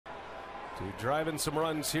to drive in some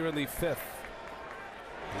runs here in the 5th.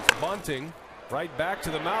 He's bunting right back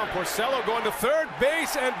to the mound. Porcello going to third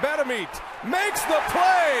base, and Betemit makes the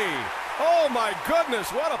play. Oh my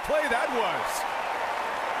goodness, what a play that was.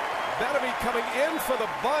 Betemit coming in for the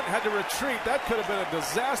bunt, had to retreat. That could have been a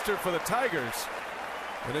disaster for the Tigers.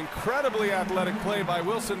 An incredibly athletic play by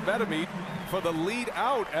Wilson Betemit for the lead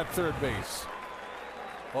out at third base.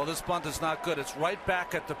 Well, this bunt is not good. It's right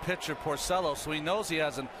back at the pitcher, Porcello, so he knows he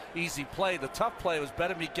has an easy play. The tough play was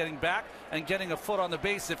Betemit getting back and getting a foot on the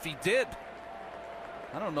base. If he did,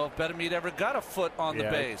 I don't know if Betemit ever got a foot on the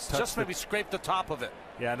base. Just maybe scraped the top of it.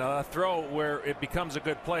 Yeah, no, a throw where it becomes a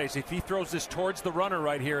good play. If he throws this towards the runner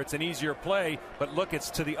right here, it's an easier play. But look,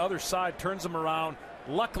 it's to the other side, turns him around.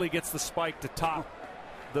 Luckily gets the spike to top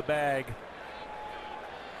the bag.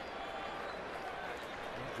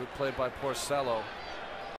 Good play by Porcello.